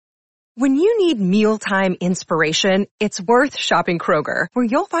When you need mealtime inspiration, it's worth shopping Kroger, where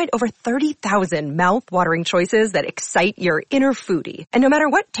you'll find over 30,000 mouth-watering choices that excite your inner foodie. And no matter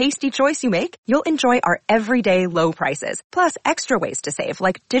what tasty choice you make, you'll enjoy our everyday low prices, plus extra ways to save,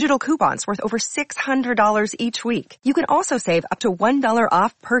 like digital coupons worth over $600 each week. You can also save up to $1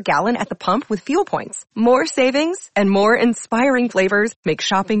 off per gallon at the pump with fuel points. More savings and more inspiring flavors make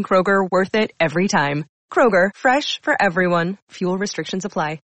shopping Kroger worth it every time. Kroger, fresh for everyone. Fuel restrictions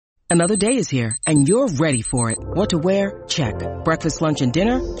apply. Another day is here, and you're ready for it. What to wear? Check. Breakfast, lunch, and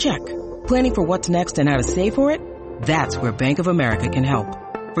dinner? Check. Planning for what's next and how to save for it? That's where Bank of America can help.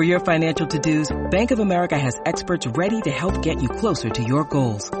 For your financial to-dos, Bank of America has experts ready to help get you closer to your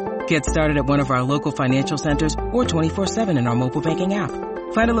goals. Get started at one of our local financial centers or 24/7 in our mobile banking app.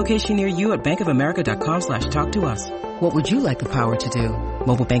 Find a location near you at bankofamerica.com/talktous. What would you like the power to do?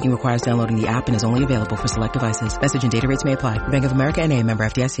 Mobile banking requires downloading the app and is only available for select devices. Message and data rates may apply. Bank of America N.A., member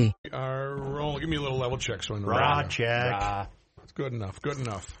FDIC. Roll. Give me a little level check. So Raw check. That's good enough. Good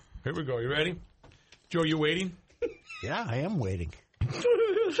enough. Here we go. You ready? Joe, you waiting? Yeah, I am waiting.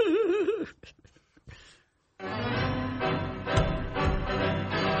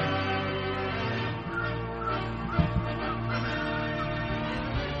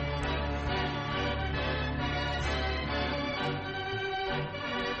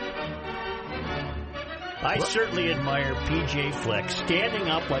 I certainly admire P.J. Fleck standing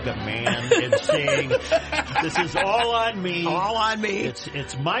up like a man and saying, "This is all on me. All on me.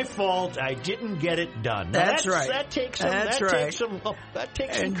 It's my fault. I didn't get it done." That's right. That takes some. That's that right. Takes some. That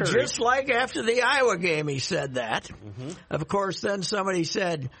takes some And courage. just like after the Iowa game, he said that. Mm-hmm. Of course, then somebody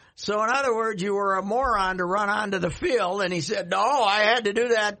said, "So in other words, you were a moron to run onto the field." And he said, "No, I had to do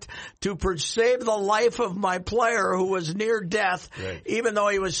that to save the life of my player who was near death, right, even though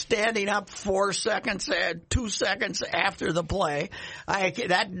he was standing up 2 seconds after the play. I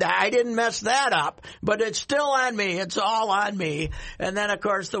didn't mess that up, but it's still on me. It's all on me." And then, of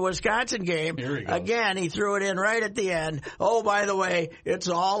course, the Wisconsin game, again, he threw it in right at the end. "Oh, by the way, it's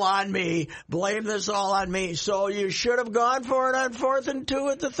all on me. Blame this all on me." So you should have gone for it on 4th and 2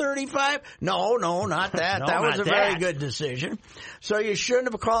 at the 35? No, not that. No, that was a not very that. good decision. So you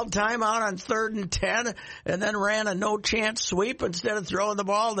shouldn't have called timeout on 3rd and 10 and then ran a no-chance sweep instead of throwing the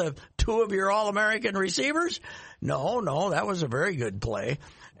ball to 2 of your All-American receivers? No, that was a very good play.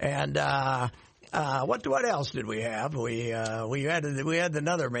 And what else did we have? We had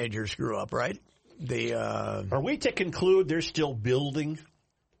another major screw up, right? Are we to conclude they're still building?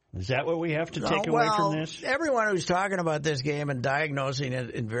 Is that what we have to take away from this? Everyone who's talking about this game and diagnosing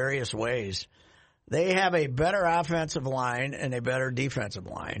it in various ways, they have a better offensive line and a better defensive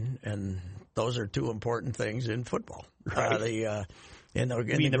line, and those are two important things in football. Right. In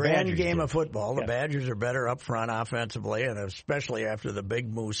the grand game of football, the Badgers are better up front offensively, and especially after the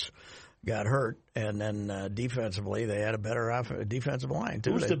big moose got hurt. And then defensively, they had a better defensive line,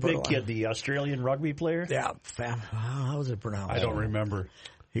 too. Who's the big kid, the Australian rugby player? Yeah. How's it pronounced? I don't remember.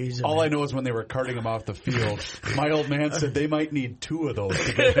 All I know is when they were carting him off the field, my old man said they might need 2 of those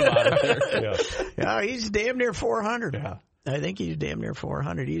to get him out of there. Yeah, he's damn near 400. Yeah. I think he's damn near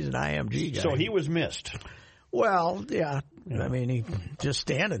 400. He's an IMG guy. So he was missed. Well, yeah. I mean, he's just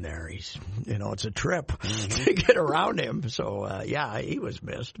standing there. He's, it's a trip to get around him. So, he was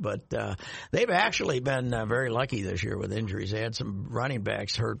missed. But they've actually been very lucky this year with injuries. They had some running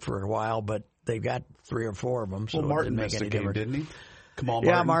backs hurt for a while, but they've got 3 or 4 of them. So Martin missed a game, didn't he?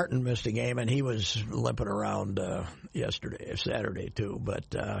 Yeah, Martin missed a game, and he was limping around Saturday, too. But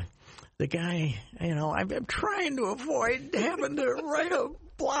the guy, I'm trying to avoid having to write a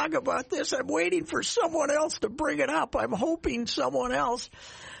blog about this. I'm waiting for someone else to bring it up. I'm hoping someone else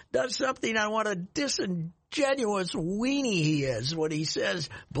does something on what a disingenuous weenie he is when he says,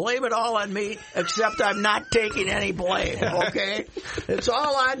 "Blame it all on me, except I'm not taking any blame." Okay? It's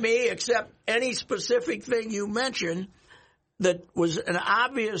all on me, except any specific thing you mention that was an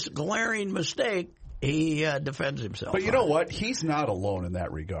obvious, glaring mistake. He defends himself. But you know what? He's not alone in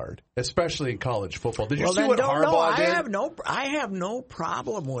that regard, especially in college football. Did you see what Harbaugh did? I have no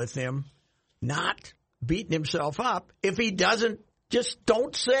problem with him not beating himself up if he doesn't. Just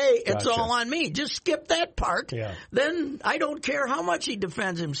don't say it's all on me. Just skip that part. Yeah. Then I don't care how much he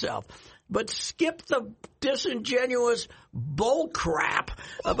defends himself. But skip the disingenuous bull crap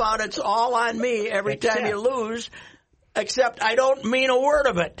about it's all on me every time you lose. Except I don't mean a word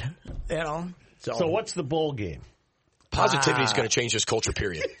of it, So what's the bowl game? Positivity is going to change this culture,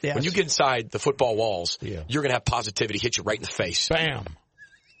 period. Yes. When you get inside the football walls, you're going to have positivity hit you right in the face. Bam.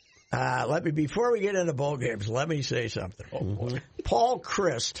 Before we get into bowl games, let me say something. Oh, Paul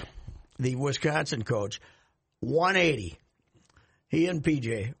Chryst, the Wisconsin coach, 180. He and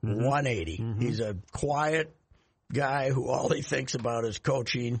PJ, 180. He's a quiet guy who all he thinks about is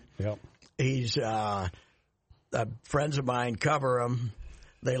coaching. Yep. He's friends of mine cover him.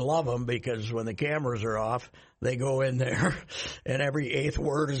 They love him because when the cameras are off, they go in there, and every 8th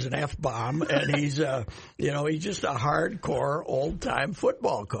word is an F-bomb. And he's he's just a hardcore old-time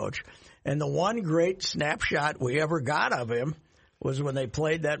football coach. And the one great snapshot we ever got of him was when they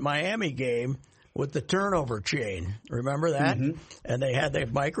played that Miami game with the turnover chain. Remember that? And they had their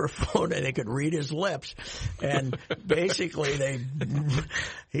microphone and they could read his lips. And basically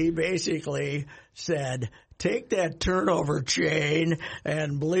he said, take that turnover chain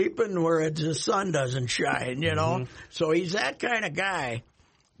and bleeping where the sun doesn't shine, you know? So he's that kind of guy.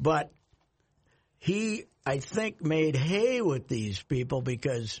 But he, I think, made hay with these people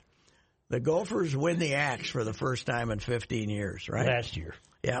because the Gophers win the Axe for the first time in 15 years, right? Last year.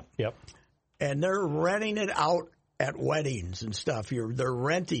 Yep. And they're renting it out at weddings and stuff. They're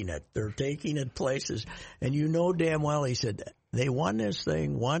renting it. They're taking it places. And you know damn well, he said, they won this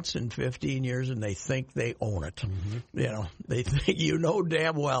thing once in 15 years and they think they own it. You know, they think, you know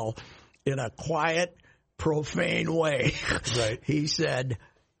damn well, in a quiet, profane way. Right. He said,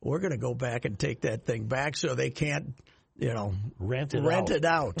 we're going to go back and take that thing back so they can't, rent it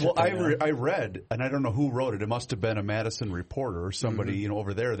out. Well, I read, and I don't know who wrote it. It must have been a Madison reporter or somebody,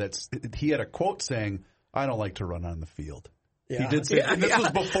 over there. He had a quote saying, "I don't like to run on the field." Yeah. He did say, and this was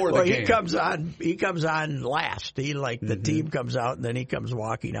before the game. He comes on last. The team comes out, and then he comes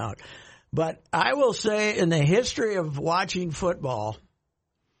walking out. But I will say, in the history of watching football,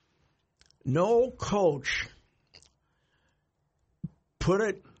 no coach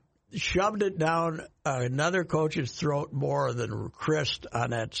shoved it down another coach's throat more than Chris on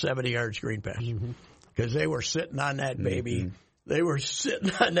that 70-yard screen pass. Because they were sitting on that baby. They were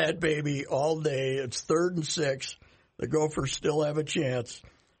sitting on that baby all day. It's 3rd and 6. The Gophers still have a chance.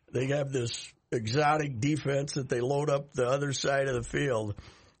 They have this exotic defense that they load up the other side of the field.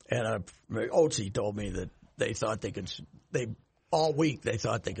 And Otzi told me that they thought all week they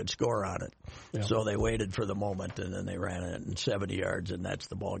thought they could score on it. Yeah. So they waited for the moment, and then they ran it in 70 yards, and that's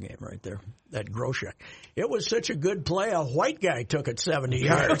the ball game right there. That Groshek. It was such a good play, a white guy took it 70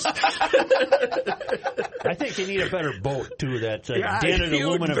 yards. I think they need a better boat, too. That dented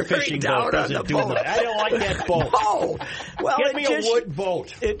aluminum fishing boat doesn't do that. I don't like that boat. No. Well, Get me a wood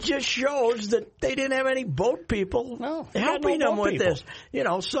boat. It just shows that they didn't have any boat people helping them with this.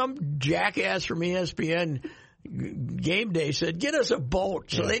 Some jackass from ESPN Game Day said, get us a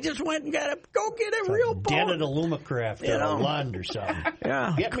boat. So they just went and go get a real boat. Dented Alumacraft or Lund or something.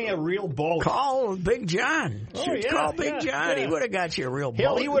 Yeah. Get me a real boat. Call Big John. Call Big John. He would have got you a real boat.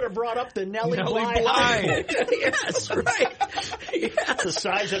 Hell, he would have brought up the Nellie Bly. Yes, right. Yes. The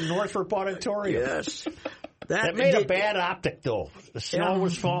size of Northrop Auditorium. Yes. That made a bad optic, though. The snow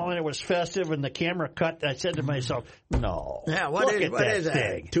was falling, it was festive, and the camera cut. I said to myself, no. Yeah, what is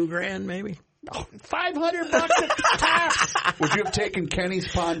that? $2,000 maybe? $500 at top. Would you have taken Kenny's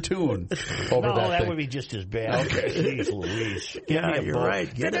pontoon over that? No, that thing? would be just as bad. Okay. Jeez Louise. Yeah, you're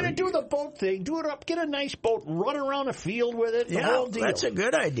right. You're going to do the boat thing. Do it up. Get a nice boat. Run around the field with it. The whole deal. That's a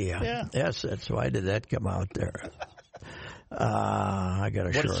good idea. Yeah. Yes, that's why did that come out there? I got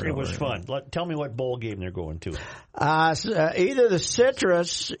a short. It was fun. Tell me what bowl game they're going to. Either the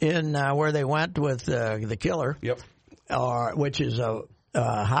Citrus in where they went with the Killer. Yep. Which is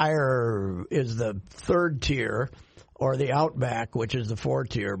higher is the 3rd tier, or the Outback, which is the 4th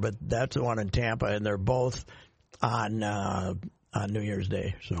tier, but that's the one in Tampa, and they're both on New Year's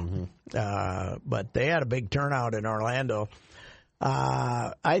Day. So, but they had a big turnout in Orlando.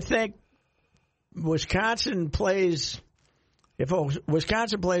 I think Wisconsin plays. If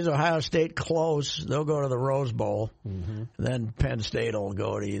Wisconsin plays Ohio State close, they'll go to the Rose Bowl. Then Penn State will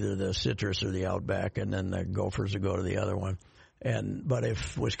go to either the Citrus or the Outback, and then the Gophers will go to the other one. But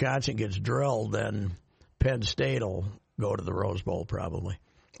if Wisconsin gets drilled, then Penn State will go to the Rose Bowl probably.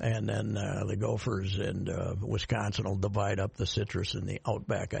 And then the Gophers and Wisconsin will divide up the Citrus and the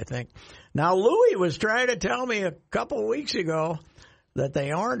Outback, I think. Now, Louie was trying to tell me a couple of weeks ago that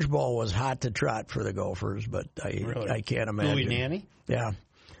the Orange Bowl was hot to trot for the Gophers, but I can't imagine. Louie Nanny? Yeah.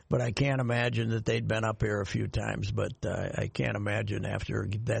 But I can't imagine that they'd been up here a few times, but I can't imagine after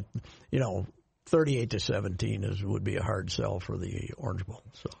that, 38-17 would be a hard sell for the Orange Bowl.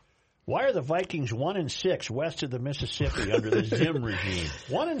 So. Why are the Vikings 1-6 west of the Mississippi under the Zim regime?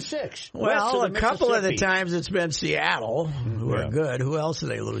 1-6. Well, a couple of the times it's been Seattle, who are good. Who else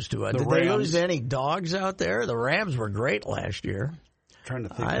did they lose to? Did they lose to any dogs out there? The Rams were great last year. Trying to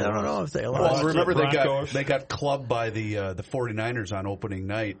think. I don't know if they lost. Well, remember they got clubbed by the 49ers on opening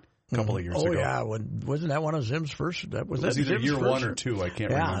night. a couple of years ago. Oh, yeah. Wasn't that one of Zim's first? That was either Zim's year first one or two. I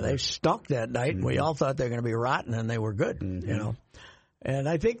can't remember. Yeah, they stunk that night, and we all thought they were going to be rotten, and they were good, you know. And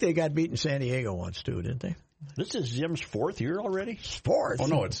I think they got beaten San Diego once, too, didn't they? This is Zim's fourth year already? Fourth? Oh,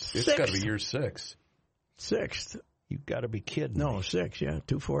 no, it's got to be year 6. Sixth. You've got to be kidding me. No, 6, yeah.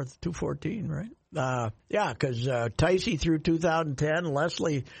 214, right? Yeah, because Ticey through 2010,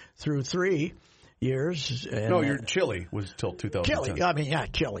 Leslie through 3 years. And, no, your Chile was till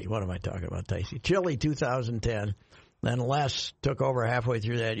 2010. Chile. What am I talking about, Ticey? Chile 2010. Then Les took over halfway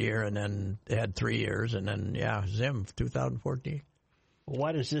through that year and then had 3 years. And then, Zim 2014.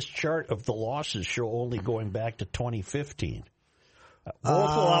 Why does this chart of the losses show only going back to 2015? Both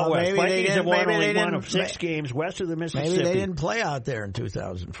out west. Vikings have won only one of 6 games west of the Mississippi. Maybe they didn't play out there in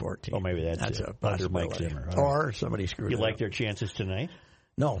 2014. Oh, maybe that's it. A possibility. Mike Zimmer. Or somebody screwed it up. You like up. Their chances tonight?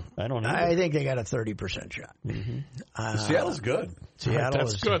 No. I don't know. I think they got a 30% shot. Seattle's good.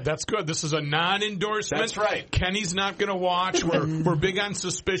 That's good. That's good. This is a non-endorsement. That's right. Kenny's not going to watch. We're big on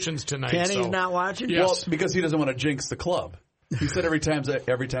suspicions tonight. Kenny's not watching? Yes. Well, because he doesn't want to jinx the club. He said every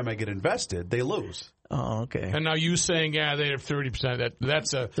time I get invested, they lose. Oh, okay. And now you saying, they have 30%.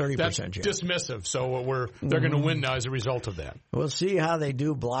 That's a 30%. That's dismissive. So they're going to win now as a result of that. We'll see how they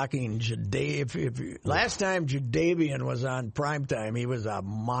do blocking Jadeveon. Last time Jadeveon was on primetime, he was a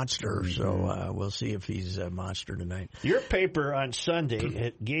monster. So we'll see if he's a monster tonight. Your paper on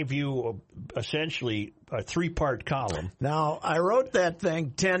Sunday gave you essentially a 3-part column. Now, I wrote that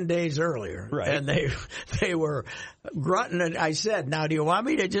thing 10 days earlier, right? And they were grunting. And I said, "Now, do you want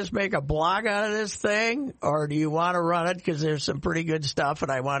me to just make a blog out of this thing, or do you want to run it because there's some pretty good stuff,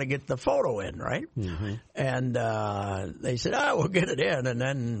 and I want to get the photo in, right?" Mm-hmm. And they said, "We'll get it in." And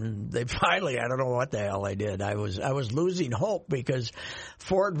then they finally, I don't know what the hell they did. I was losing hope because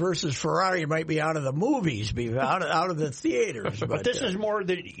Ford versus Ferrari might be out of the movies, be out of the theaters. But this is more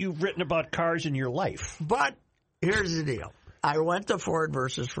that you've written about cars in your life. But here's the deal. I went to Ford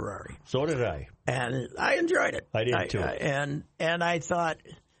versus Ferrari. So did I. And I enjoyed it. I did too. And I thought,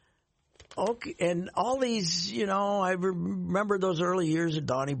 okay, and all these, I remember those early years at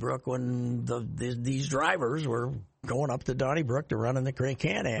Donnybrook when these drivers were going up to Donnybrook to run in the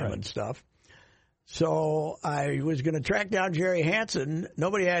Can-Am and stuff. So I was going to track down Jerry Hansen.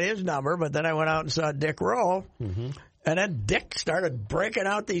 Nobody had his number, but then I went out and saw Dick Rowe. Mm-hmm. And then Dick started breaking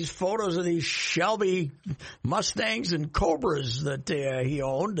out these photos of these Shelby Mustangs and Cobras that he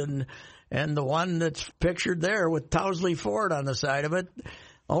owned, and the one that's pictured there with Towsley Ford on the side of it.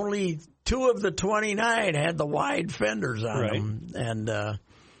 Only 2 of the 29 had the wide fenders on them,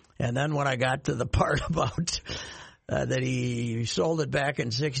 and then when I got to the part about that he sold it back in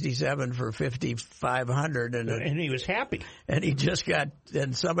 '67 for $5,500, and he was happy. And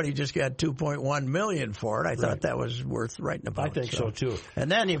somebody just got $2.1 million for it. I thought that was worth writing about. I think so too. And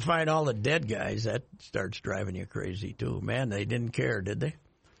then you find all the dead guys. That starts driving you crazy too. Man, they didn't care, did they?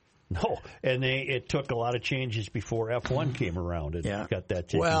 No, and it took a lot of changes before F1 came around and got that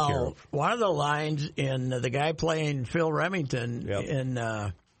taken care of. One of the lines in the guy playing Phil Remington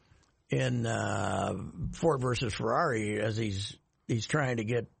in Ford versus Ferrari, as he's trying to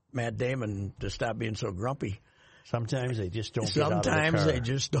get Matt Damon to stop being so grumpy. Sometimes they just don't get out of the car. Sometimes they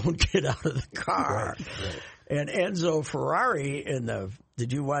just don't get out of the car. Right. And Enzo Ferrari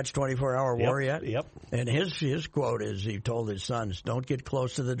did you watch 24-Hour War yet? Yep. And his quote is, he told his sons, "Don't get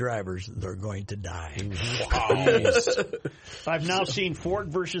close to the drivers. They're going to die." Wow. I've now seen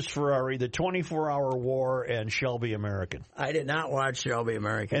Ford versus Ferrari, the 24-Hour War, and Shelby American. I did not watch Shelby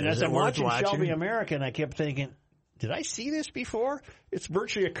American. And as I'm watching Shelby American, I kept thinking, did I see this before? It's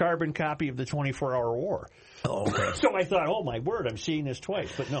virtually a carbon copy of the 24-Hour War. Oh, okay. So I thought, oh, my word, I'm seeing this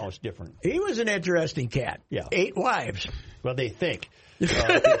twice. But no, it's different. He was an interesting cat. Yeah. 8 wives. Well, they think.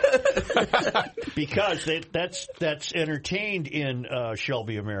 Because that's entertained in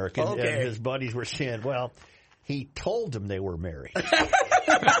Shelby American. Okay. And his buddies were saying, well, he told them they were married.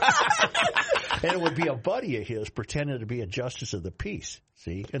 And it would be a buddy of his pretending to be a justice of the peace.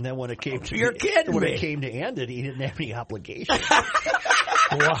 See? And then when it came to it came to end it, he didn't have any obligation.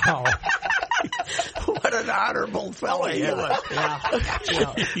 Wow. What an honorable fellow he was.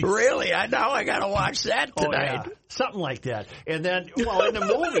 Yeah. Really? Now I got to watch that tonight. Oh, yeah. Something like that. And then, in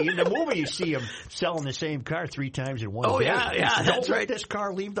the movie you see him selling the same car 3 times in one day. Oh, yeah, that's right. Let this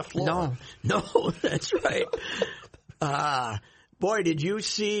car leave the floor. No, that's right. Boy, did you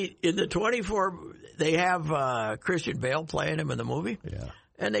see in the 24, they have Christian Bale playing him in the movie? Yeah.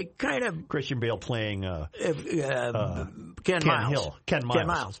 And they kind of... Christian Bale playing... Ken Miles. Ken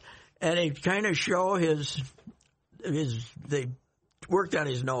Miles. And they kind of show they worked on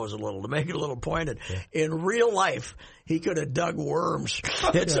his nose a little to make it a little pointed. Yeah. In real life, he could have dug worms.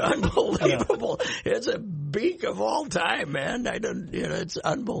 It's unbelievable. Yeah. It's a beak of all time, man. It's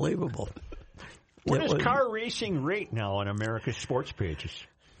unbelievable. What is car racing rate now on America's sports pages?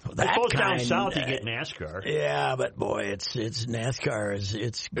 I suppose down south you get NASCAR. Yeah, but boy, it's NASCAR.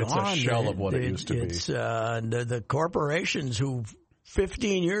 It's gone. It's a shell of what it used to be. It's the corporations who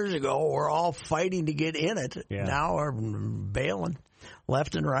 15 years ago were all fighting to get in it. Yeah. Now are bailing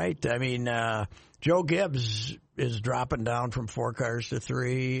left and right. I mean, Joe Gibbs is dropping down from 4 cars to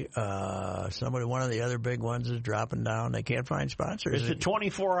 3. One of the other big ones is dropping down. They can't find sponsors. Is the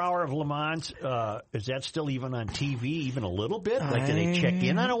 24-hour of Le Mans, is that still even on TV, even a little bit? Like, do they check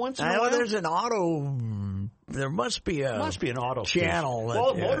in on it once in a while? There's an auto... There must be an auto channel.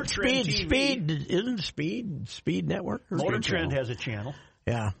 Well, Motor Trend TV. Isn't Speed Network? Motor Trend has a channel.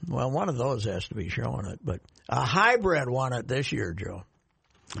 Yeah. Well, one of those has to be showing it. But a hybrid won it this year, Joe.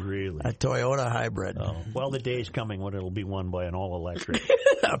 Really? A Toyota hybrid. Oh. Well, the day's coming when it'll be won by an all-electric.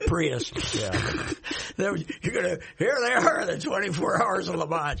 A Prius. Yeah. Here they are, the 24 hours of Le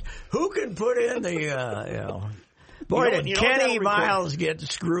Mans. Who can put in the, Boy, did Kenny Miles get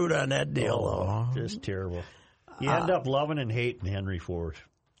screwed on that deal, though. Just terrible. You end up loving and hating Henry Ford.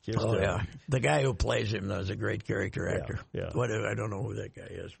 The guy who plays him is a great character actor. Yeah. I don't know who that guy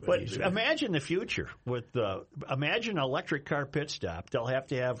is. But imagine the future with imagine an electric car pit stop. They'll have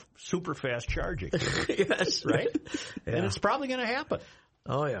to have super fast charging. Yes, right. Yeah. And it's probably going to happen.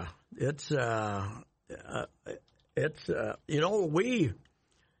 Oh yeah,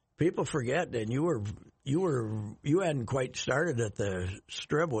 people forget, and you hadn't quite started at the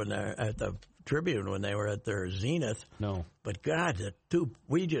Strib at the Tribune when they were at their zenith. No. But God,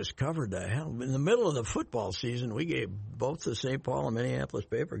 we just covered the hell. In the middle of the football season, we gave both the St. Paul and Minneapolis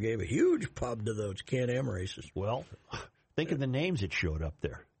paper gave a huge pub to those Can-Am races. Well, think of the names that showed up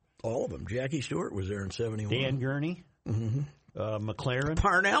there. All of them. Jackie Stewart was there in 71. Dan Gurney. Mm-hmm. McLaren.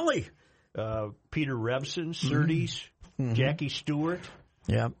 Parnelli. Peter Revson, Surtees, Jackie Stewart.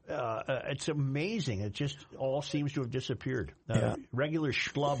 Yeah. It's amazing. It just all seems to have disappeared. Regular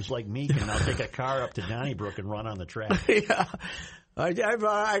schlubs like me can now take a car up to Donnybrook and run on the track. Yeah.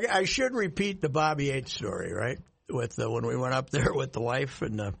 I should repeat the Bobby Yates story, right? With when we went up there with the wife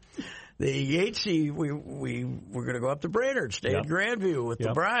and the Yatesy, we were going to go up to Brainerd, stay at Grandview with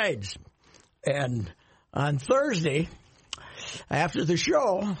the brides. And on Thursday, after the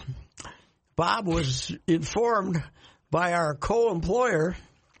show, Bob was informed by our co-employer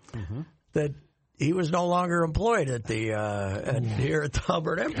that he was no longer employed at here at the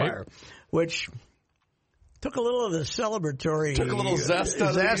Hubbard Empire, which took a little of the celebratory zest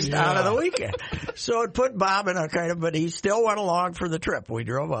out of the weekend. So it put Bob in a kind of, but he still went along for the trip. We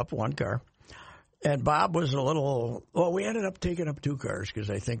drove up one car, and Bob was we ended up taking up 2 cars because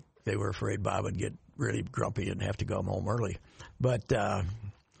I think they were afraid Bob would get really grumpy and have to come home early. But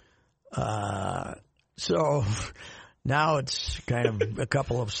so now it's kind of a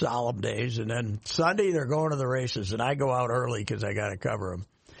couple of solemn days, and then Sunday they're going to the races, and I go out early because I got to cover them.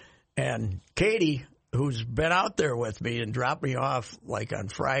 And Katie, who's been out there with me and dropped me off like on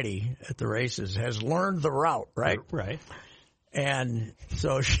Friday at the races, has learned the route, right? Right. And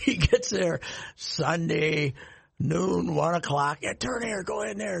so she gets there Sunday noon, 1 o'clock. Yeah, turn here, go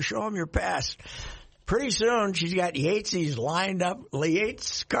in there, show them your pass. Pretty soon, she's got Yates'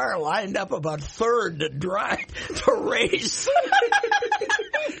 car lined up about third to drive to race.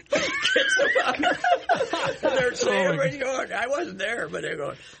 Gets them under. And they're saying, everybody's going, I wasn't there, but they're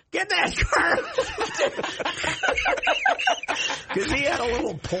going, get that car. Because he had a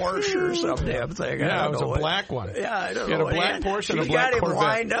little Porsche or some damn thing. Yeah, it was a black one. Yeah, I don't know. He had a black Porsche and a black Corvette. She got him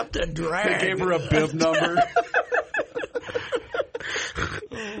lined up to drag. They gave her a bib number.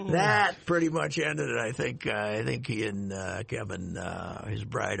 That pretty much ended it, I think. I think he and Kevin, his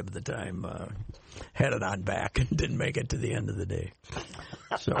bride of the time, headed on back and didn't make it to the end of the day.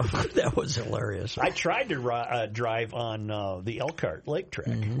 So that was hilarious. I tried to drive on the Elkhart Lake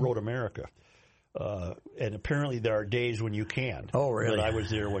track, Road America. And apparently there are days when you can. Oh, really? But I was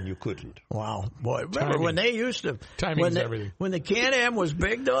there when you couldn't. Wow. Boy, remember when they used to... Timing's everything. When the Can-Am was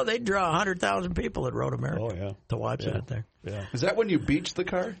big, though, they'd draw 100,000 people at Road America to watch that there. Yeah. Is that when you beached the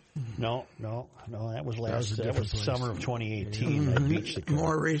car? No. That was the summer of 2018. I beached the car.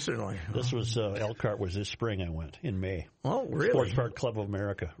 More recently. This was Elkhart was this spring I went in May. Oh, really? Sports Park Club of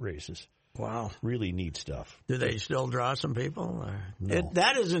America races. Wow. Really neat stuff. Do they still draw some people? No.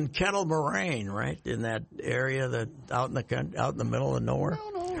 That is in Kettle Moraine, right? In that area that out in the middle of nowhere?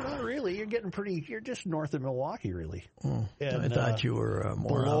 No, not really. You're just north of Milwaukee, really. Oh, and, I thought you were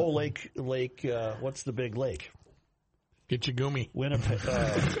more below Lake, what's the big lake? Get your gummy. Winnebago.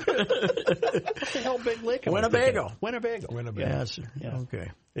 What the hell, Big Lake? Winnebago. Winnebago. Yes. Yeah.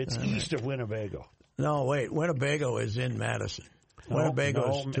 Okay. It's east of Winnebago. No, wait. Winnebago is in Madison.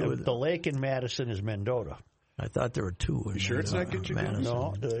 Winnebago is the lake in Madison is Mendota. I thought there were two. You sure it's not Get Your Gummy?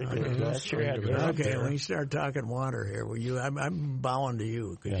 No, that's your address. Okay, when you start talking water here, I'm bowing to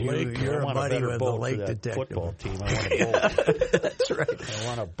you because you're a buddy with the lake detective. Football team. I want a boat. That's right. I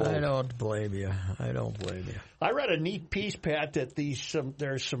want a boat. I don't blame you. I read a neat piece, Pat, that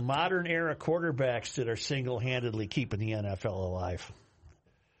there's some modern era quarterbacks that are single-handedly keeping the NFL alive.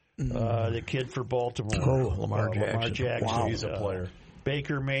 The kid for Baltimore, Lamar Jackson. Wow, he's a player.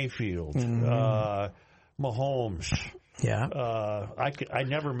 Baker Mayfield, Mahomes. Yeah, I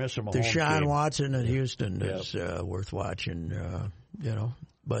never miss a Mahomes Deshaun game. Watson in Houston is worth watching.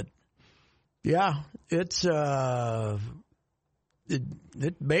 But yeah, it's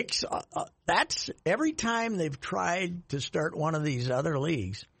it makes that's every time they've tried to start one of these other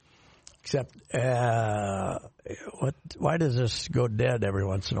leagues. Except, why does this go dead every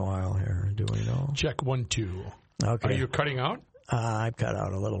once in a while here? Do we know? Check 1, 2. Okay. Are you cutting out? I cut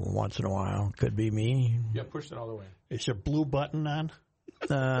out a little once in a while. Could be me. Yeah, push it all the way. Is there blue button on?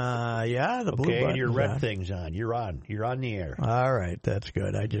 Yeah, the blue button. Okay, and your red thing's on. You're on. You're on the air. All right, that's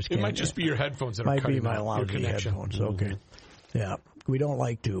good. I just can't. It might just be your headphones that are cutting out. Might be my lousy headphones. Okay. Mm-hmm. Yeah. We don't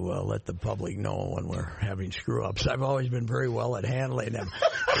like to let the public know when we're having screw-ups. I've always been very well at handling them.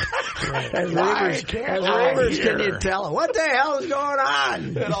 As Reavers, can you tell them, what the hell is going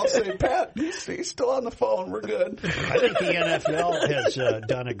on? And I'll say, Pat, he's still on the phone. We're good. I think the NFL has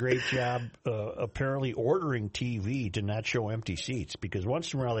done a great job apparently ordering TV to not show empty seats, because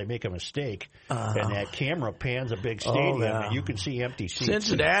once in a while they make a mistake and that camera pans a big stadium and you can see empty seats.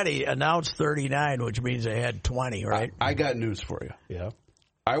 Cincinnati announced 39, which means they had 20, right? I got news for you. Yeah.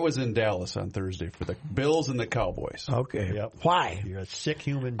 I was in Dallas on Thursday for the Bills and the Cowboys. Okay. Yep. Why? You're a sick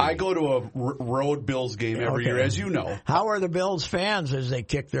human being. I go to a road Bills game every year, as you know. How are the Bills fans as they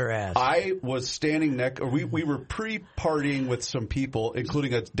kick their ass? I was standing we were pre-partying with some people,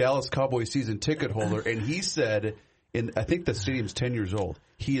 including a Dallas Cowboys season ticket holder, and he said, I think the stadium's 10 years old,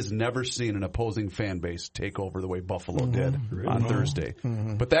 he has never seen an opposing fan base take over the way Buffalo did on Thursday.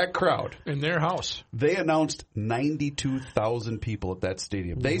 But that crowd. In their house. They announced 92,000 people at that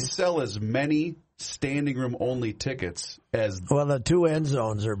stadium. They sell as many standing room only tickets as... Well, the two end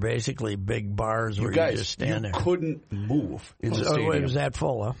zones are basically big bars where you just stand there. You couldn't move in the stadium. It was that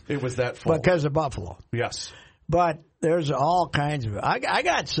full, huh? It was that full. Because of Buffalo. Yes. But there's all kinds of... I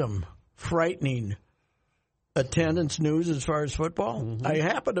got some frightening... attendance news as far as football. I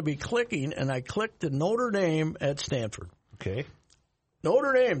happened to be clicking, and I clicked to Notre Dame at Stanford. Okay.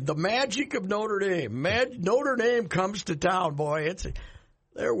 Notre Dame, the magic of Notre Dame. Notre Dame comes to town, boy.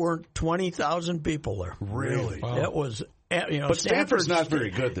 There weren't 20,000 people there. Really? Wow. It was, but Stanford's not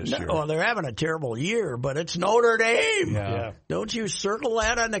very good this year. Oh, they're having a terrible year, but it's Notre Dame. Yeah. Don't you circle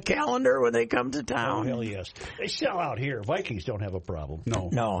that on the calendar when they come to town? Oh, hell yes. They sell out here. Vikings don't have a problem.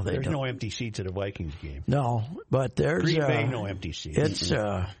 No, there's no empty seats at a Vikings game. No, but there's Green Bay, no empty seats.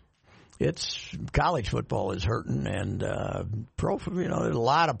 It's college football is hurting, and there's a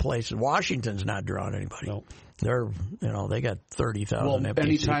lot of places. Washington's not drawing anybody. Nope. They're they got 30,000 empty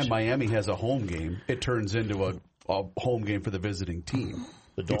anytime seats. Miami has a home game, it turns into a home game for the visiting team.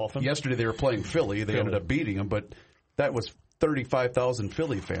 The Dolphins? Yesterday they were playing Philly. They ended up beating them, but that was 35,000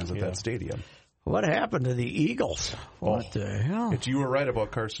 Philly fans at that stadium. What happened to the Eagles? What the hell? You were right about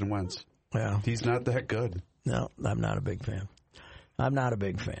Carson Wentz. Yeah. He's not that good. No, I'm not a big fan.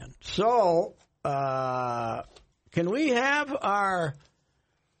 So, can we have our...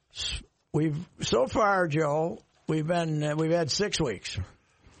 So far, Joe, we've had 6 weeks.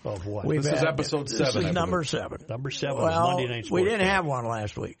 Of what? This is episode 7. This is number 7. Number 7 well, is Monday Night Sports. We didn't have one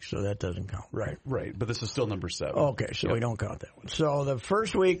last week, so that doesn't count. Right. But this is still number 7. Okay, so we don't count that one. So the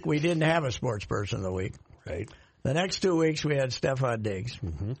first week, we didn't have a sports person of the week. Right. The next 2 weeks, we had Stefon Diggs.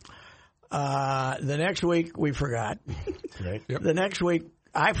 The next week, we forgot. Right. Yep. The next week,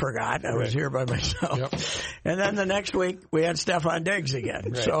 I forgot. I was here by myself. Yep. And then the next week, we had Stefon Diggs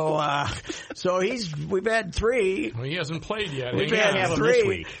again. Right. So we've had 3. Well, he hasn't played yet. We can't have him 3. this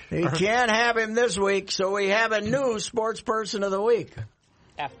week. We can't have him this week, so we have a new sports person of the week.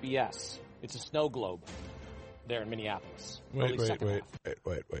 FBS. It's a snow globe there in Minneapolis. Wait.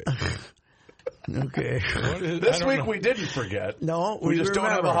 Okay. This week we didn't forget. No, we just don't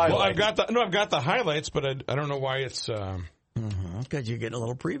have a highlight. Well, I've got the highlights, but I don't know why it's. Because you get a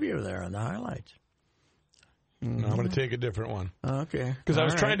little preview there on the highlights. No, I'm going to take a different one. Okay. Because I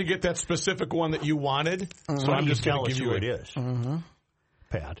was trying to get that specific one that you wanted, so I'm just going to give you who it is.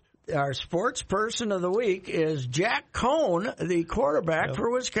 Pat. our sports person of the week is Jack Cohn, the quarterback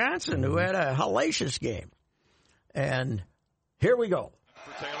for Wisconsin, who had a hellacious game. And here we go.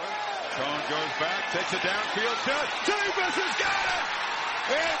 For Taylor, Cohn goes back, takes it downfield, Davis has got it!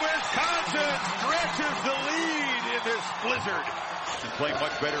 And Wisconsin stretches the lead in this blizzard. They play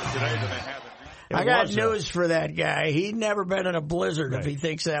much better today than they have. I got news for that guy. He'd never been in a blizzard if he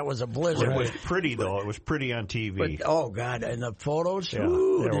thinks that was a blizzard. It was pretty, though. It was pretty on TV. But, oh, God. And the photos? Yeah,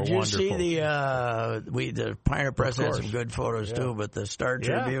 Ooh, did you wonderful. see the Pioneer Press had some good photos, too, but the Star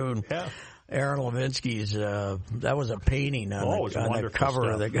Tribune, Aaron Levinsky's, that was a painting on the cover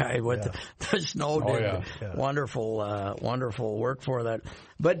stuff. of the guy with the snow did. Wonderful work for that.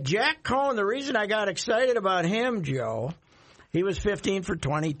 But Jack Cohn, the reason I got excited about him, Joe, he was 15 for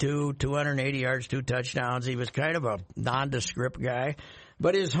 22, 280 yards, 2 touchdowns. He was kind of a nondescript guy.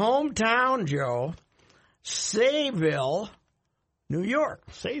 But his hometown, Joe, Sayville, New York.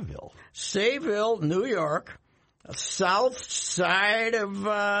 Sayville, New York, south side of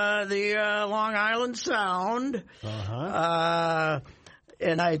the Long Island Sound.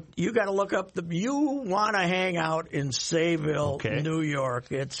 And you got to look up you want to hang out in Sayville, New York.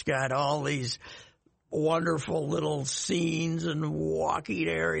 It's got all these wonderful little scenes and walking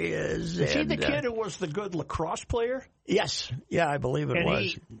areas. Is he the kid who was the good lacrosse player? Yes. Yeah, I believe it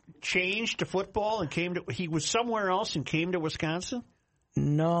was. He changed to football and he was somewhere else and came to Wisconsin?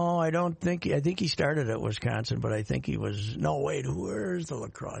 No, I don't think. I think he started at Wisconsin, but I think he was. No, wait, where's the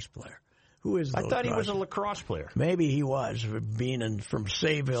lacrosse player? Who is the I thought he was a lacrosse player. Maybe he was, being from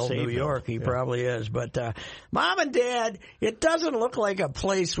Sayville, New York. He probably is. But Mom and Dad, it doesn't look like a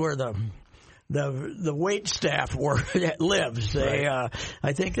place where the wait staff lives. They,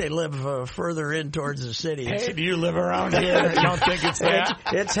 I think they live further in towards the city. Hey, do you live around here? I don't think it's that.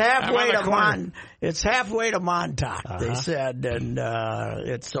 It's halfway to It's halfway to Montauk. They said, and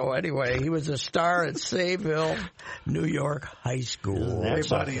so anyway. He was a star at Sayville, New York High School.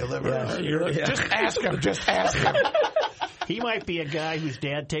 Everybody you live around here. Just ask him. Just ask him. He might be a guy whose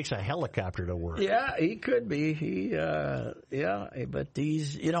dad takes a helicopter to work. Yeah, he could be. But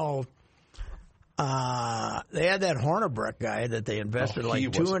these, they had that Hornibrook guy that they invested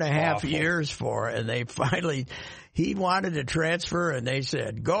 2.5 years for, and they finally, he wanted to transfer, and they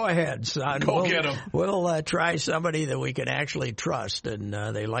said, go ahead, son. Go get him. We'll try somebody that we can actually trust, and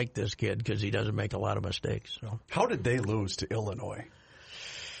they like this kid because he doesn't make a lot of mistakes. So. How did they lose to Illinois?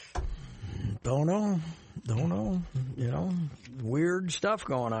 Don't know. Weird stuff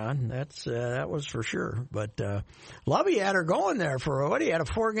going on. That was for sure. But Lovey had her going there for he had a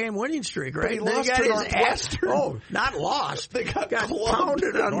 4-game winning streak, right? But he lost to Northwestern. Not lost. They got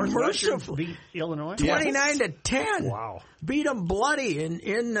pounded unmercifully. Beat Illinois 29-10. Wow. Beat them bloody in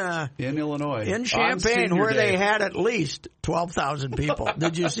Illinois, in Champaign, where they had at least 12,000 people.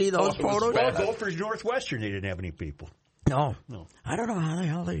 Did you see those photos? Well, Gophers Northwestern, they didn't have any people. No. I don't know how the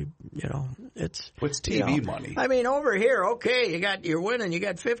hell they, it's TV money. I mean, over here, you're winning. You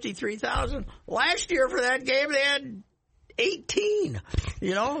got 53,000. Last year for that game, they had 18.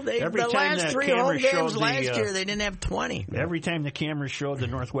 The last 3 home games last year, they didn't have 20. Every time the camera showed the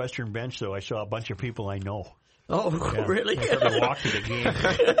Northwestern bench, though, I saw a bunch of people I know. Oh, really? I walked to the game.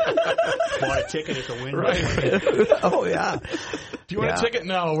 Bought a ticket at the window. Right. Oh, yeah. Do you want a ticket?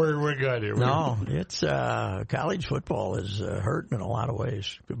 No, we're good here. No, it's college football is hurting in a lot of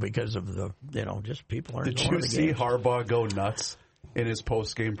ways because of the just people aren't. Did you see Harbaugh go nuts in his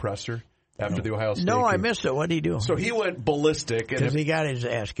post-game presser after the Ohio State game? No, I missed it. What did he do? So he went ballistic because he got his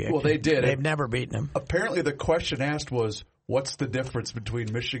ass kicked. Well, they did. They've never beaten him. Apparently, the question asked was, what's the difference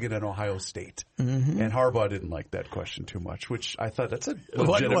between Michigan and Ohio State? Mm-hmm. And Harbaugh didn't like that question too much, which I thought that's a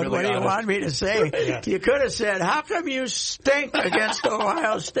legitimately What do you want me to say? You could have said, how come you stink against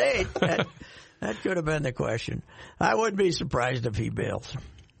Ohio State? That could have been the question. I wouldn't be surprised if he bails.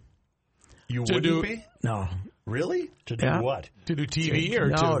 You wouldn't be? No. Really? To do what? To do TV or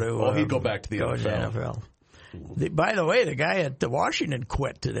to he'd go back to the NFL. By the way, the guy at the Washington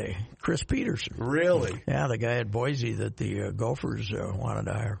quit today, Chris Peterson. Really? Yeah, the guy at Boise that the Gophers wanted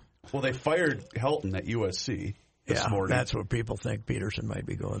to hire. Well, they fired Helton at USC this morning. That's what people think. Peterson might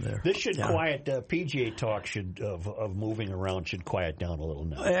be going there. This should quiet. PGA talk of moving around should quiet down a little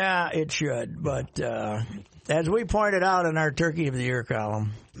now. Yeah, it should. But as we pointed out in our Turkey of the Year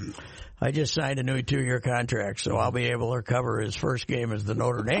column, I just signed a new 2-year contract, so I'll be able to cover his first game as the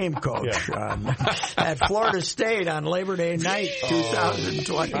Notre Dame coach at Florida State on Labor Day night,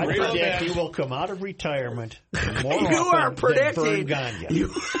 2020. I predict he will come out of retirement more you often are predicting. than Vern Gagne.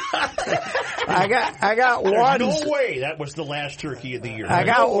 I got one. There's no way that was the last Turkey of the Year. I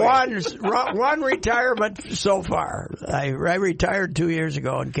got one retirement so far. I retired 2 years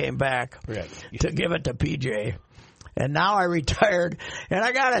ago and came back to give it to PJ. And now I retired, and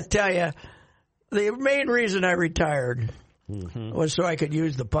I got to tell you, the main reason I retired was so I could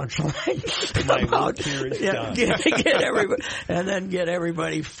use the punchline. My work here is done. Get everybody, and then get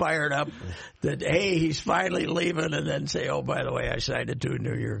everybody fired up that, hey, he's finally leaving, and then say, oh, by the way, I signed a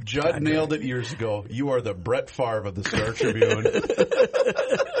 2-year Judd contract. nailed it years ago. You are the Brett Favre of the Star Tribune. There's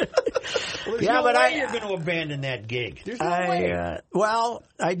no way you're going to abandon that gig. There's no way. Well,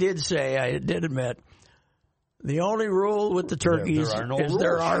 I did admit, the only rule with the turkeys is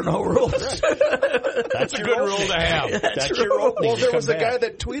there are no rules. That's a good rule to have. That's your opening. Well, there was a guy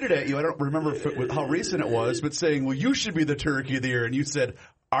that tweeted at you. I don't remember how recent it was, but saying, well, you should be the Turkey of the Year. And you said,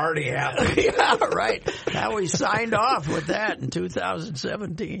 already happened. Yeah, right. Now we signed off with that in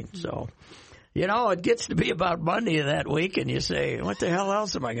 2017. So, you know, it gets to be about Monday of that week, and you say, what the hell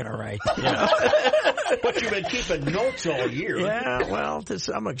else am I going to write? You know? But you've been keeping notes all year. Yeah, well, to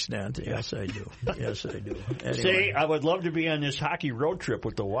some extent, yes, I do. Yes, I do. Anyway. See, I would love to be on this hockey road trip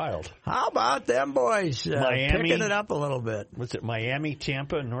with the Wild. How about them boys Miami, picking it up a little bit? Was it Miami,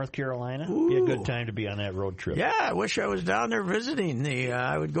 Tampa, and North Carolina? Ooh. Be a good time to be on that road trip. Yeah, I wish I was down there visiting.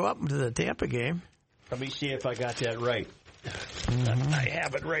 I would go up to the Tampa game. Let me see if I got that right. I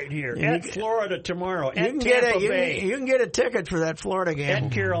have it right here. At Florida tomorrow. At Tampa Bay. You can get a ticket for that Florida game.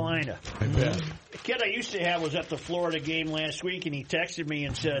 At Carolina. The kid I used to have was at the Florida game last week, and he texted me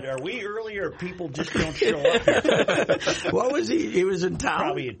and said, are we early or people just don't show up here? What was he? He was in town?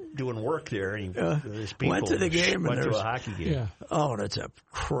 Probably doing work there. And went to the game. Went to a hockey game. Yeah. Oh, that's a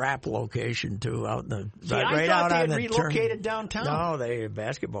crap location, too, out in the... I thought they had relocated downtown. No,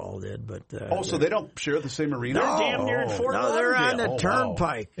 basketball did, but... so they don't share the same arena? They're damn near in Fort No, they're on the Lauderdale.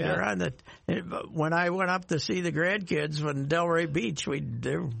 Turnpike. Wow. They're on the. When I went up to see the grandkids in Delray Beach,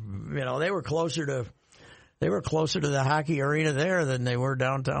 they were closer to the hockey arena there than they were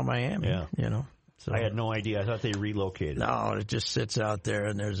downtown Miami. Yeah. You know. So I had no idea. I thought they relocated. No, it just sits out there,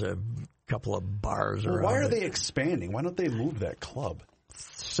 and there's a couple of bars around. Why are they expanding? Why don't they move that club?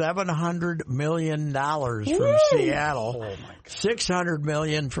 $700 million from Seattle, $600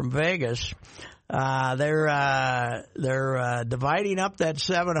 million from Vegas. They're dividing up that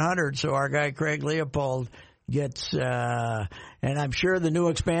 700, so our guy Craig Leopold gets, and I'm sure the new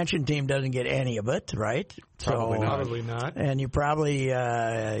expansion team doesn't get any of it, right? Probably not. And you probably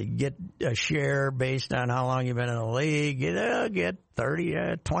get a share based on how long you've been in the league. Get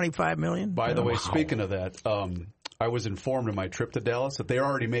 25 million. By the way, speaking of that, I was informed in my trip to Dallas that they're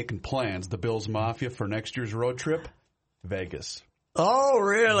already making plans, the Bills Mafia, for next year's road trip, Vegas. Oh,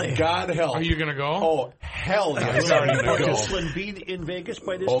 really? God help. Are you going to go? Oh, hell yes. I'm going to Will go. Oakland be in Vegas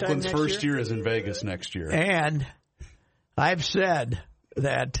by this Oakland's time next first year is in Vegas next year. And I've said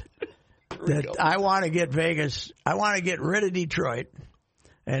that I want to get Vegas. I want to get rid of Detroit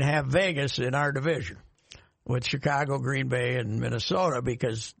and have Vegas in our division with Chicago, Green Bay, and Minnesota,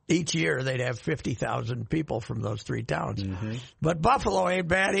 because each year they'd have 50,000 people from those three towns. Mm-hmm. But Buffalo ain't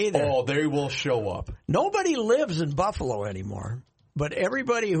bad either. Oh, they will show up. Nobody lives in Buffalo anymore, but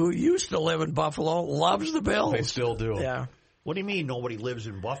everybody who used to live in Buffalo loves the Bills. They still do. Yeah. What do you mean nobody lives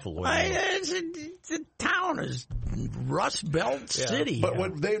in Buffalo? It's a town, is Rust Belt City. But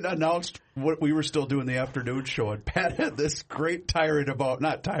when they announced what we were still doing the afternoon show, and Pat had this great tirade about,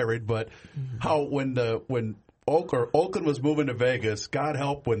 not tirade, but how when Oakland was moving to Vegas, God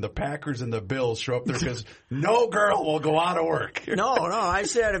help when the Packers and the Bills show up there, because no girl will go out of work. No, I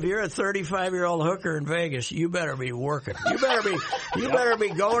said if you're a 35-year-old hooker in Vegas, you better be working. You better be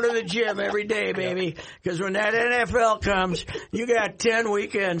going to the gym every day, baby, because when that NFL comes, you got 10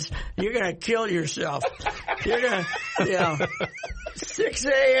 weekends. You're going to kill yourself. You're going to, 6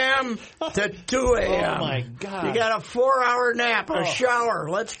 a.m. to 2 a.m. Oh, my God. You got a 4-hour nap, a shower.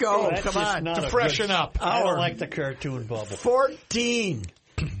 Let's go. Come on. To freshen up. I don't like the cartoon bubble. 14.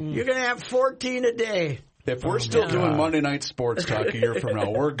 You're going to have 14 a day. If we're still doing Monday Night Sports Talk a year from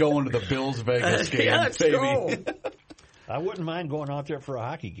now, we're going to the Bills Vegas game, let's baby. go. I wouldn't mind going out there for a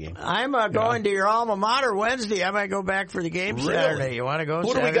hockey game. I'm going to your alma mater Wednesday. I might go back for the game Saturday. You want to go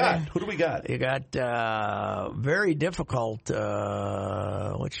Saturday? Who do we got? You got very difficult,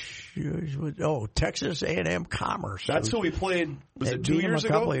 Texas A&M Commerce. That's who we played, was it 2 years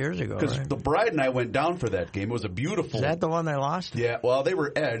ago? A couple of years ago. Because the bride and I went down for that game. It was a beautiful... Is that the one they lost? Yeah, well, they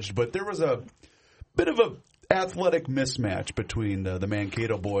were edged, but there was a bit of a athletic mismatch between the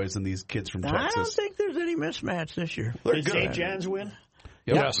Mankato boys and these kids from Texas. I don't think there's any mismatch this year. Did St. John's win?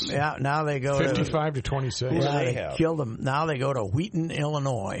 Yep. Yes. Yeah, now they go 55 to 26. Yeah, they killed them. Now they go to Wheaton,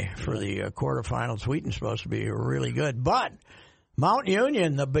 Illinois for the quarterfinals. Wheaton's supposed to be really good. But Mount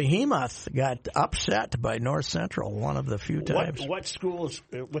Union, the behemoth, got upset by North Central one of the few times. What school is,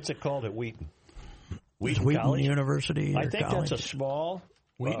 what's it called at Wheaton? Wheaton College? University. I think college. that's a small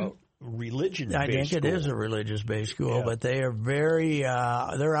religion-based I think it school. is a religious-based school, but they are very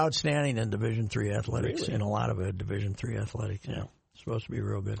they're outstanding in Division III athletics, in a lot of Division III athletics. Yeah, it's supposed to be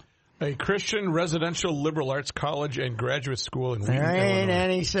real good. A Christian residential liberal arts college and graduate school in Wheaton, There ain't Illinois.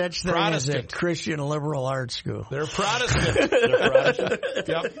 any such thing as a Christian liberal arts school. They're Protestant. They're Protestant?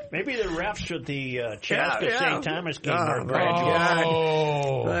 Yep. Maybe the refs at the Chaska St. Thomas game are Oh, graduates. God.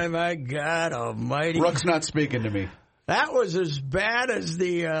 Oh, my God almighty. Ruck's not speaking to me. That was as bad as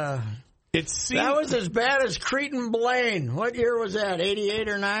that was as bad as Cretan Blaine. What year was that? 88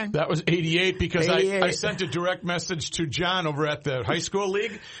 or 9? That was 88 because 88. I sent a direct message to John over at the high school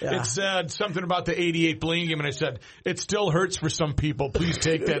league. Yeah. It said something about the 88 Blaine game, and I said, it still hurts for some people. Please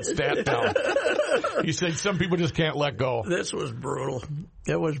take that stat down. He said some people just can't let go. This was brutal.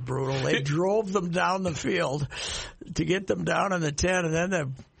 It was brutal. They drove them down the field to get them down in the 10,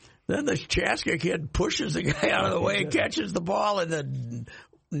 and then the Chaska kid pushes the guy out of the way, catches the ball, and the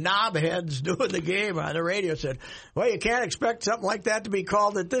knobheads doing the game on the radio said, well, you can't expect something like that to be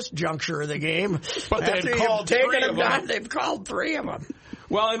called at this juncture of the game. But After they've called three of them. They've called 3 of them.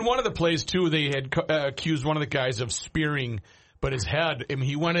 Well, in one of the plays, too, they had accused one of the guys of spearing, but his head, I mean,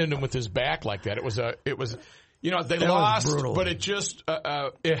 he went in with his back like that. It was they lost, but it just,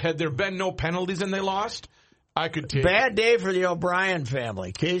 had there been no penalties and they lost, I could take Bad day for the O'Brien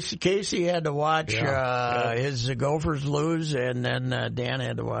family. Casey had to watch his Gophers lose, and then Dan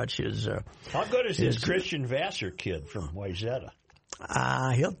had to watch his. How good is this Christian Vassar kid from Wayzata?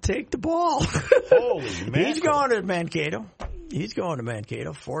 He'll take the ball. Holy man! He's going to Mankato.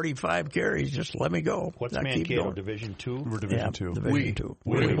 45 carries. Just let me go. What's Mankato? Division II? We're Division II. Division II.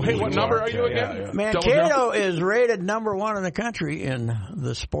 Wait, what number are you again? Yeah. Mankato is rated number 1 in the country in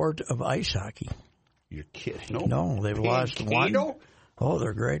the sport of ice hockey. You're kidding. No, they've lost one. Oh,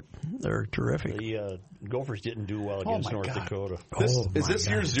 they're great. They're terrific. The Gophers didn't do well against North Dakota. Is this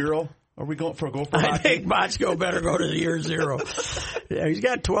year 0? Are we going for a Gopher I hockey? think Motzko better go to the year 0. Yeah, he's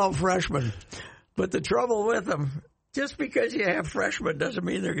got 12 freshmen. But the trouble with them, just because you have freshmen doesn't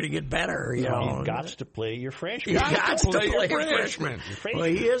mean they're going to get better. You've got to play your freshmen. You've got to play your freshman. Well,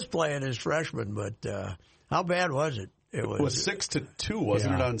 he is playing his freshman, but how bad was it? It was 6-2,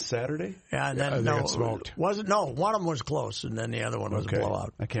 wasn't it, on Saturday? Yeah, and then they got smoked. one of them was close, and then the other one was a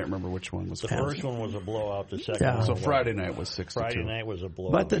blowout. I can't remember which one was. The first one was a blowout. The second one. So Friday night was 6-2. Friday night was a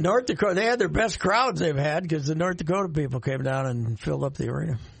blowout. But the North Dakota, they had their best crowds they've had because the North Dakota people came down and filled up the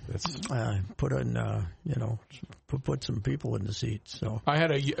arena. Put some people in the seats. So I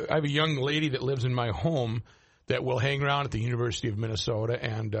have a young lady that lives in my home that will hang around at the University of Minnesota,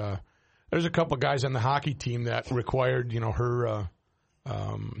 and there's a couple guys on the hockey team that required, her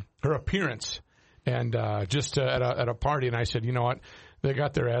appearance, and just at a party. And I said, you know what? They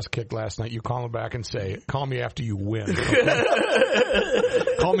got their ass kicked last night. You call them back and say, call me after you win. Okay?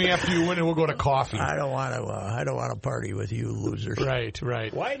 Call me after you win, and we'll go to coffee. I don't want to party with you losers. Right.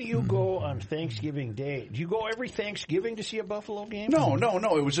 Why do you go on Thanksgiving Day? Do you go every Thanksgiving to see a Buffalo game? No.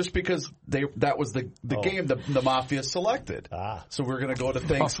 It was just because that was the game the Mafia selected. So we're going to go to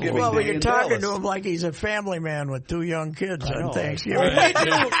Thanksgiving Day. Well, you're in talking Dallas. to him like he's a family man with 2 young kids on Thanksgiving.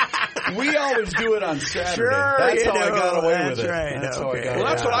 We always do it on Saturday. Sure, that's how I got away with it. Right. That's how I got Well, away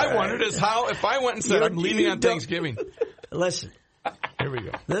that's what I wondered is how, if I went and said I'm leaving on Thanksgiving. Listen. Here we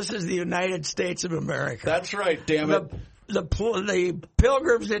go. This is the United States of America. That's right, damn it. The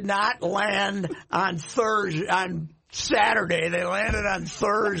Pilgrims did not land on Saturday. They landed on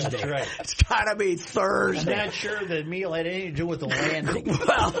Thursday. That's right. It's got to be Thursday. I'm not sure the meal had anything to do with the landing.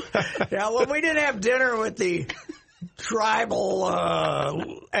 Well, we didn't have dinner with the tribal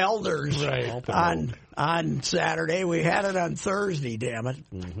elders on Saturday. We had it on Thursday, damn it.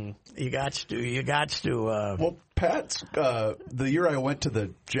 Mm-hmm. You got to. Well, Pat's, the year I went to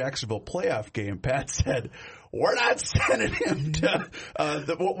the Jacksonville playoff game, Pat said, we're not sending him to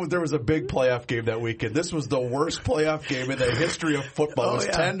there was a big playoff game that weekend. This was the worst playoff game in the history of football. It was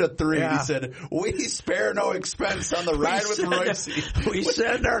 10-3. Yeah. He said, we spare no expense on the ride with Royce. We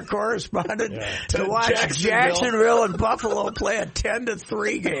send our correspondent to watch Jacksonville and Buffalo play a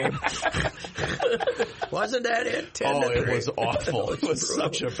 10-3 game. Wasn't that it? 10-3. It was awful. It was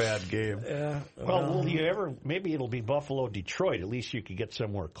such a bad game. Yeah. Well, will you ever? Maybe it'll be Buffalo, Detroit. At least you could get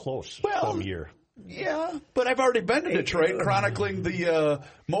somewhere close some year. Yeah, but I've already been to Detroit chronicling the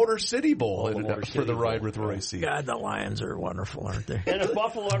Motor City Bowl for the ride with Royce. God, the Lions are wonderful, aren't they? And if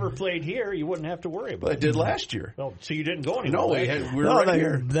Buffalo ever played here, you wouldn't have to worry about it. They did last year. Oh, so you didn't go anywhere? No, we were right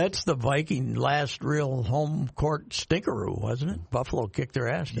here. That's the Viking last real home court stinkeroo, wasn't it? Buffalo kicked their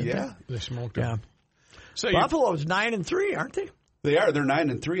ass, didn't they smoked them. Yeah. So Buffalo's 9-3, aren't they? They are. They're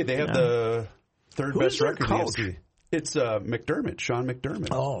 9-3. They have the third best record in the NFC. It's McDermott, Sean McDermott.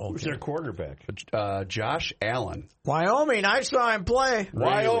 Oh, okay. Who's their quarterback? Josh Allen. Wyoming. I saw him play.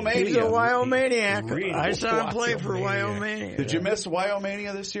 Wyomania. He's a Wyomaniac. Really? I saw him play for Wyomania. Did you miss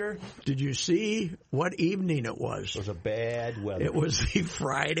Wyomania this year? Did you see what evening it was? It was a bad weather. It was the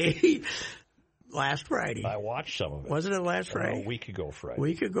Friday. Last Friday. I watched some of it. Wasn't it last Friday? A week ago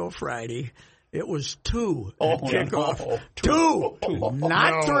Friday. It was 2 at kickoff. No. 2.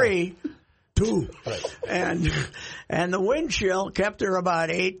 Not 3. 2. And the wind chill kept her about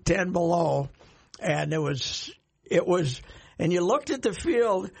 8-10 below, and it was, and you looked at the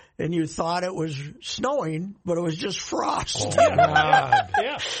field and you thought it was snowing, but it was just frost. Oh, God.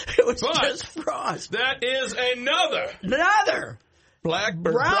 Yeah, it was just frost. That is another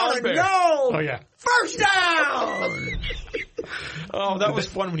Blackbird Brown and Bear. Gold. Oh yeah, first down. Oh, that was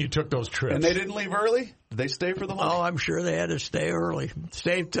fun when you took those trips. And they didn't leave early? Did they stay for the whole? Oh, I'm sure they had to stay early.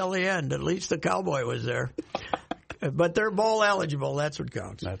 Stayed till the end. At least the Cowboy was there. But they're bowl eligible. That's what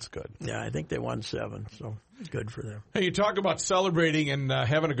counts. That's good. Yeah, I think they won 7, so good for them. Hey, you talk about celebrating and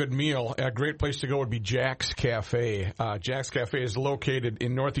having a good meal. A great place to go would be Jack's Cafe. Jack's Cafe is located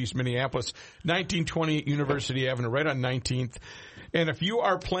in northeast Minneapolis, 1928 University Avenue, right on 19th. And if you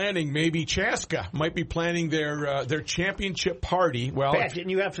are planning, maybe Chaska might be planning their championship party. Well, Pat, didn't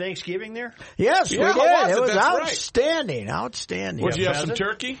you have Thanksgiving there? Yes, we did. It was outstanding. Right. Outstanding. Would you have some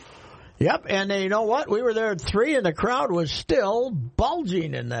turkey? Yep, and you know what? We were there at 3, and the crowd was still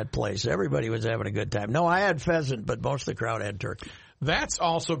bulging in that place. Everybody was having a good time. No, I had pheasant, but most of the crowd had turkey. That's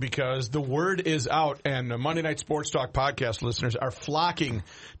also because the word is out, and the Monday Night Sports Talk podcast listeners are flocking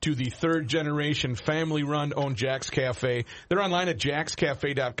to the third-generation, family-run, owned Jack's Cafe. They're online at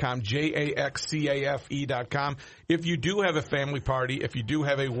jackscafe.com, JAXCAFE.com. If you do have a family party, if you do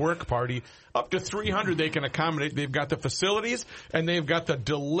have a work party, up to 300 they can accommodate. They've got the facilities, and they've got the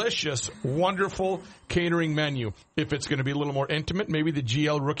delicious, wonderful catering menu. If it's going to be a little more intimate, maybe the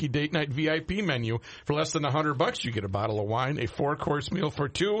GL Rookie Date Night VIP menu. For less than $100, you get a bottle of wine, a 4-course meal for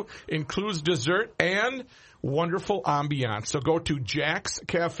 2, includes dessert, and wonderful ambiance. So go to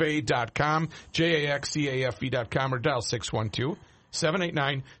jackscafe.com, JAXCAFE.com, or dial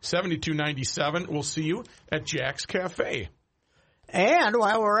 612-789-7297. We'll see you at Jack's Cafe. And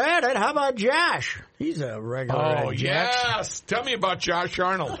while we're at it, how about Josh? He's a regular at Jack's. Yes. Tell me about Josh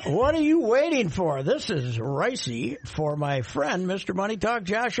Arnold. What are you waiting for? This is Ricey for my friend, Mr. Money Talk,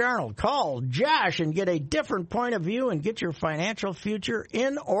 Josh Arnold. Call Josh and get a different point of view and get your financial future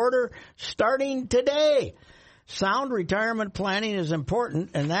in order starting today. Sound retirement planning is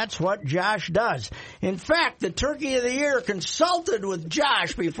important, and that's what Josh does. In fact, the Turkey of the Year consulted with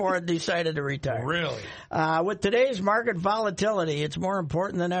Josh before it decided to retire. Really? With today's market volatility, it's more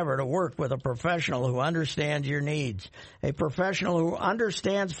important than ever to work with a professional who understands your needs, a professional who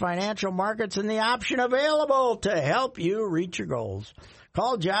understands financial markets and the option available to help you reach your goals.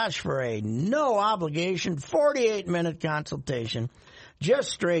 Call Josh for a no-obligation 48-minute consultation.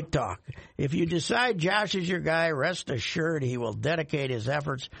 Just straight talk. If you decide Josh is your guy, rest assured he will dedicate his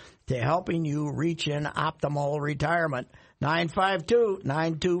efforts to helping you reach an optimal retirement.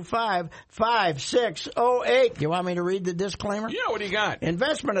 952-925-5608. You want me to read the disclaimer? Yeah, what do you got?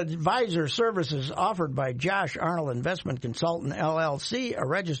 Investment advisor services offered by Josh Arnold Investment Consultant, LLC, a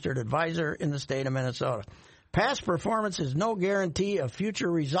registered advisor in the state of Minnesota. Past performance is no guarantee of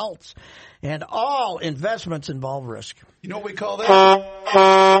future results, and all investments involve risk. You know what we call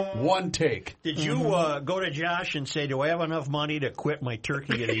that? One take. Did you go to Josh and say, do I have enough money to quit my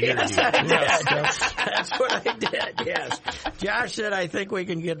turkey in a year? Yes, that's what I did, yes. Josh said, I think we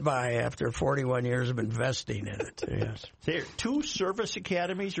can get by after 41 years of investing in it. Yes. There, 2 service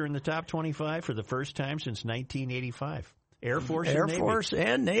academies are in the top 25 for the first time since 1985. Air Force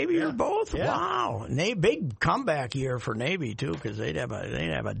and Navy are both. Yeah. Wow, big comeback year for Navy too, because they'd have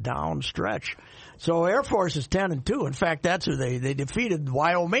a down stretch. So Air Force is 10-2. In fact, that's who they defeated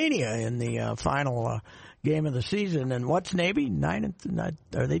Wyomania in the final game of the season. And what's Navy? 9-9?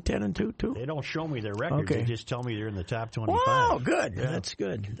 Are they 10-2 too? They don't show me their records. Okay. They just tell me they're in the top 25. Wow, good. Yeah. That's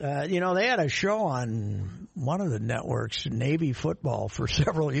good. They had a show on one of the networks, Navy football, for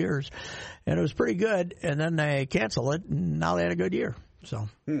several years, and it was pretty good. And then they canceled it, and now they had a good year. So,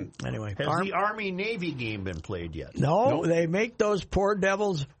 anyway. Has the Army-Navy game been played yet? No, they make those poor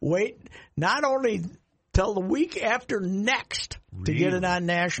devils wait not only till the week after next to get it on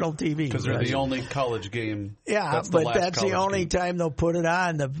national TV. Because they're the only college game. Yeah, that's the only time they'll put it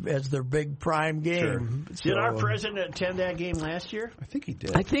on as their big prime game. Sure. Did our president attend that game last year? I think he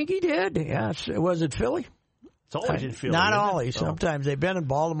did. Yes. Was it Philly? It's always in Philly. Not always. Sometimes they've been in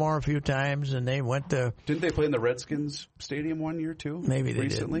Baltimore a few times, and they went to. Didn't they play in the Redskins stadium one year too? Maybe they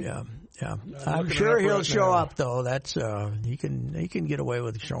recently. Did. Yeah. I'm sure he'll show up though. That's he can get away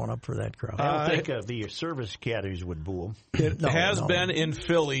with showing up for that crowd. I don't think the service academies would boo him. It has been in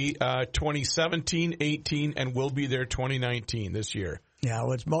Philly 2017, 18, and will be there 2019 this year. Yeah,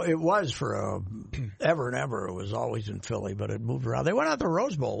 it was for ever and ever. It was always in Philly, but it moved around. They went out to the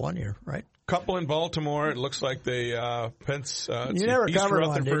Rose Bowl one year, right? Couple in Baltimore. It looks like they you never covered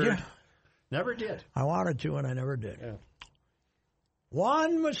one, did you? Never did. I wanted to, and I never did. Yeah.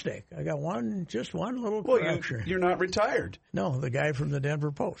 One mistake. I got just one little correction. You're not retired. No, the guy from the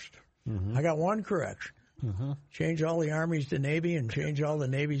Denver Post. Mm-hmm. I got one correction. Mm-hmm. Change all the armies to Navy and change all the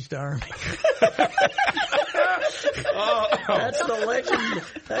navies to Army. That's the legend.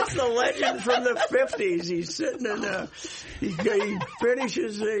 That's the legend from the 50s. He's sitting in he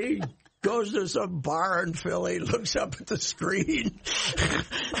finishes. He goes to some bar in Philly, looks up at the screen,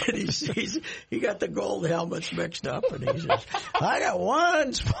 and he sees he got the gold helmets mixed up, and he says, "I got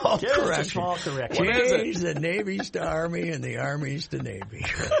one small correction. Change the navies to Army and the armies to Navy."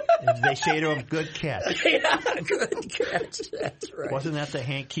 They say to him, "Good catch." Yeah, good catch. That's right. Wasn't that the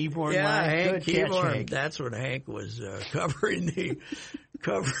Hank Keyboard line? Yeah, Hank Keyboard. Catch, Hank. That's when Hank was covering the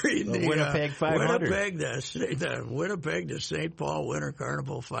Winnipeg 500. The Winnipeg to St. Paul Winter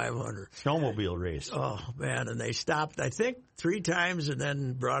Carnival 500. Snowmobile race. Oh, man. And they stopped, I think, 3 times and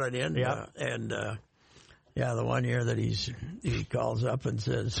then brought it in. Yeah. The one year that he calls up and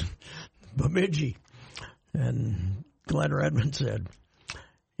says, Bemidji. And Glenn Redmond said,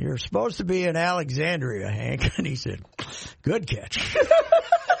 "You're supposed to be in Alexandria, Hank." And he said, "Good catch."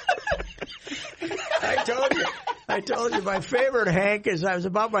 I told you my favorite Hank is I was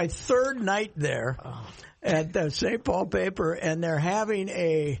about my 3rd night there at the St. Paul paper, and they're having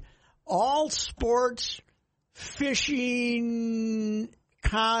a all sports fishing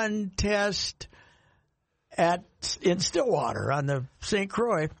contest in Stillwater on the St.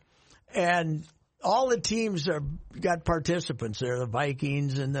 Croix, and all the teams got participants there. The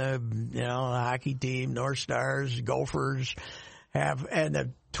Vikings and the hockey team, North Stars, Gophers and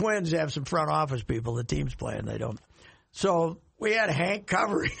the Twins have some front office people. The team's playing, they don't. So we had Hank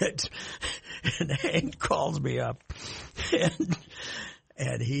covering it, and Hank calls me up,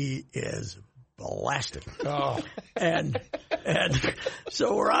 and he is blasted. Oh. And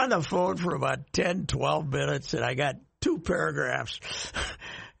so we're on the phone for about 10, 12 minutes, and I got 2 paragraphs.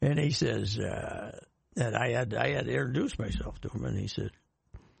 And he says, and I had to introduce myself to him, and he said,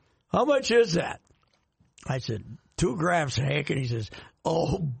 "How much is that?" I said, 2 graphs, Hank, and he says,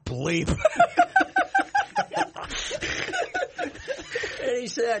 "Oh, bleep." And he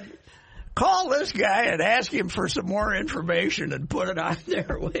said, "Call this guy and ask him for some more information and put it on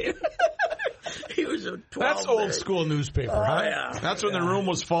there." He was a 12. That's old school newspaper, huh? Yeah. That's when the room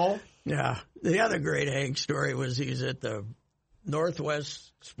was full? Yeah. The other great Hank story was he's at the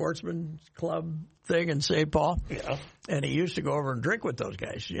Northwest Sportsman Club thing in St. Paul. Yeah. And he used to go over and drink with those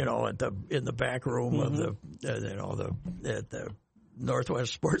guys, in the back room of at the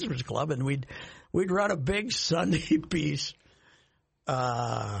Northwest Sportsman's Club, and we'd run a big Sunday piece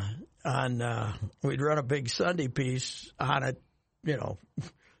on it,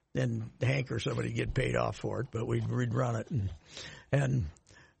 and Hank or somebody get paid off for it, but we'd run it, and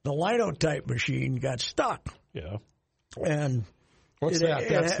the linotype machine got stuck. Yeah. And what's that?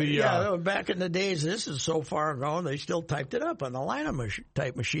 That's back in the days, this is so far ago, they still typed it up on the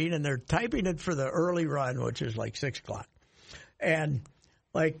linotype machine, and they're typing it for the early run, which is like 6 o'clock. And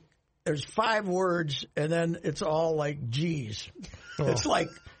there's 5 words, and then it's all like G's. Oh. It's like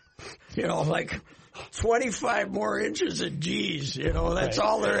 25 more inches of G's, that's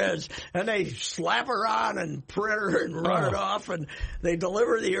all there is. And they slap her on and print her and run it off, and they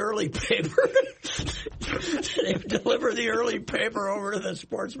deliver the early paper. They deliver the early paper over to the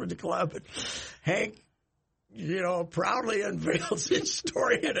Sportsman's Club. And Hank, proudly unveils his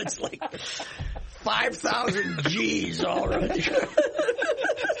story, and it's like 5,000 G's already.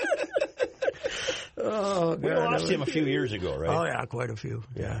 Oh, God. We lost him a few years ago, right? Oh, yeah, quite a few.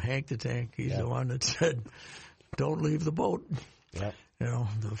 Yeah, Hank the Tank. He's the one that said, don't leave the boat. Yep.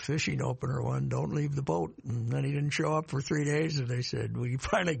 The fishing opener one, don't leave the boat. And then he didn't show up for 3 days, and they said, we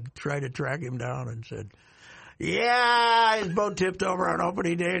finally tried to track him down and said, yeah, his boat tipped over on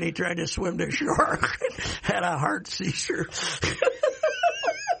opening day, and he tried to swim to shore. Had a heart seizure.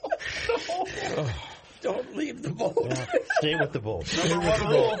 Don't leave the boat. Yeah, stay with the boat. Stay with the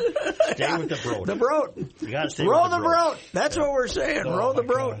boat. Stay with the boat. The boat. You got to stay row with the boat. That's what we're saying. Row the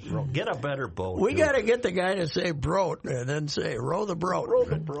boat. Get a better boat. We got to get the guy to say broat and then say row the boat. Row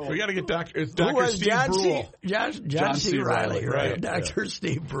the boat. We got to get Dr. Steve Brule. John C. Riley, right? Dr.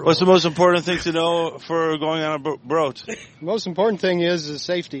 Steve Brule. What's the most important thing to know for going on a boat? The most important thing is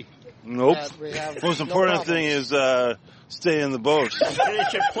safety. Nope. Most important thing is stay in the boat. They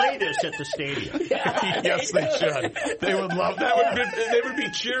should play this at the stadium. Yes, they should. They would love that. They would be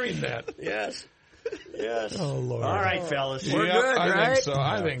cheering that. Yes. Oh, Lord. All right, fellas. We're good, right?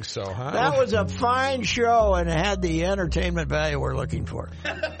 I think so. Huh? That was a fine show and had the entertainment value we're looking for.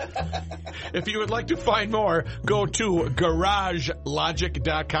 If you would like to find more, go to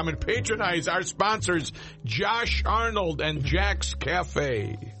GarageLogic.com and patronize our sponsors, Josh Arnold and Jack's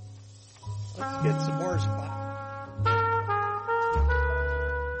Cafe. Let's get some more spots.